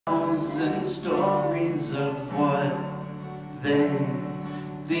thousand stories of what they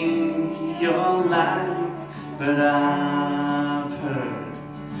think you're like, but I've heard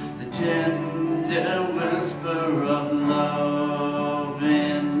the tender whisper of love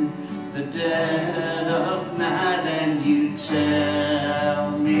in the dead of night, and you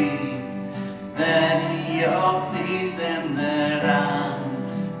tell me that you're pleased and that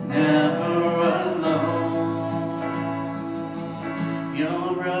I'm never alone.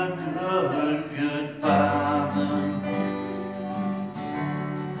 You're a good father.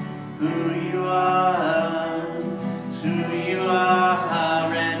 Who you are, it's who you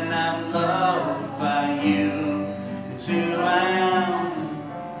are, and I'm loved by you. It's who I am,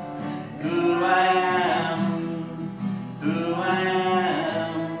 who I am, who I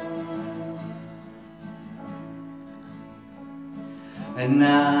am. And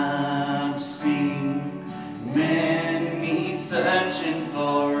I've seen many searching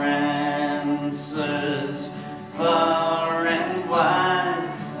for answers far and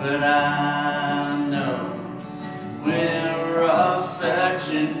wide, but I know we're all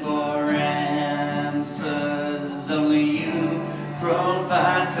searching for answers. Only you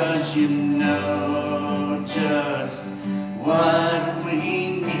provide, 'cause you know just what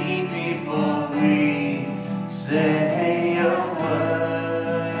we need before we say a word.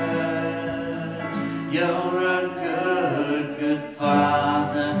 You're a good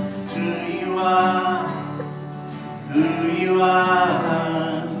father. Who you are, who you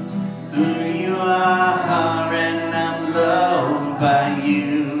are, who you are, and I'm loved by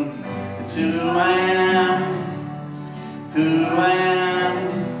you. It's who I am, who I am,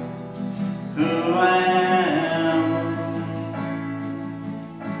 who I am.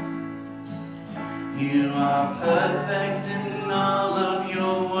 You are perfect in all of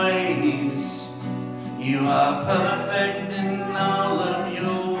your ways. You are perfect in all of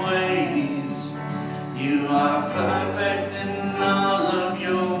your ways. You are perfect in all of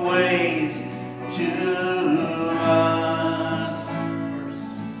your ways to us.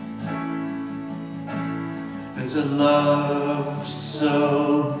 It's a love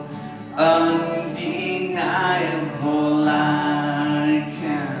so undeniable I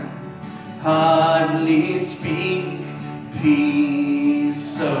can hardly speak. Peace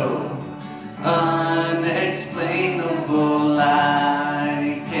so unexplainable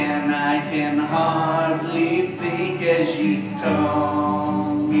I can hardly think as you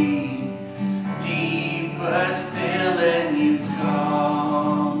call me deeper still, and you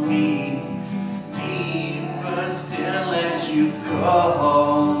call me deeper still as you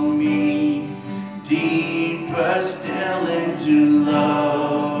call me deeper still into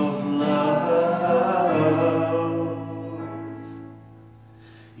love, love.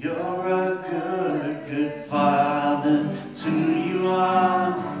 You're a good father. It's who you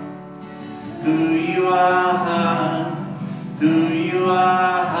are, who you are, who you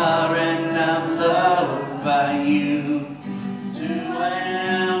are, and I'm loved by you. It's who I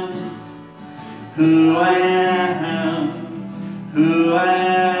am, who I am, who I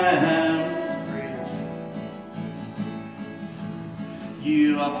am.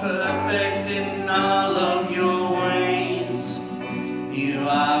 You are perfect in all of your ways. You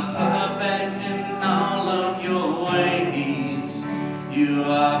are perfect in all of your ways. You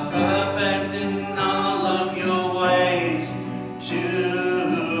are perfect in all of your ways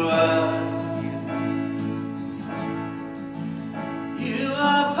to us. You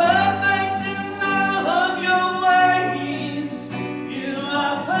are perfect in all of your ways. You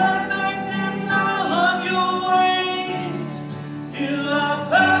are perfect in all of your ways. You are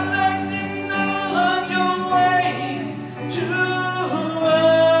perfect in all of your ways to us.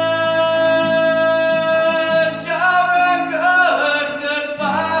 You're a good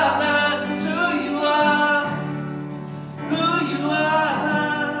father. It's who you are, who you are.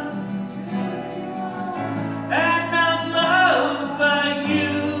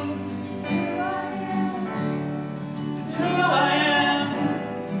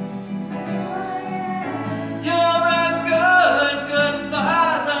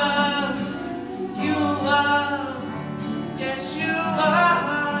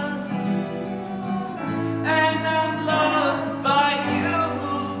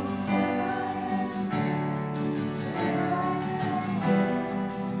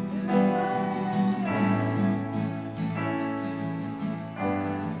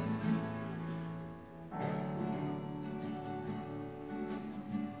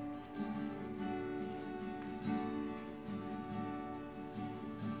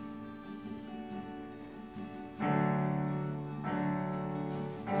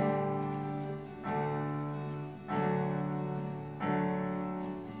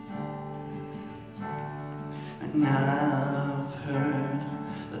 And I've heard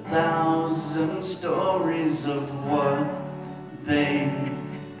 1,000 stories of what they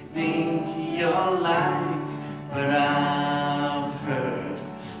think you're like, but I've heard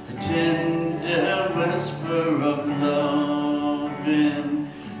the tender whisper of love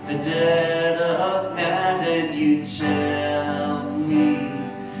in the dead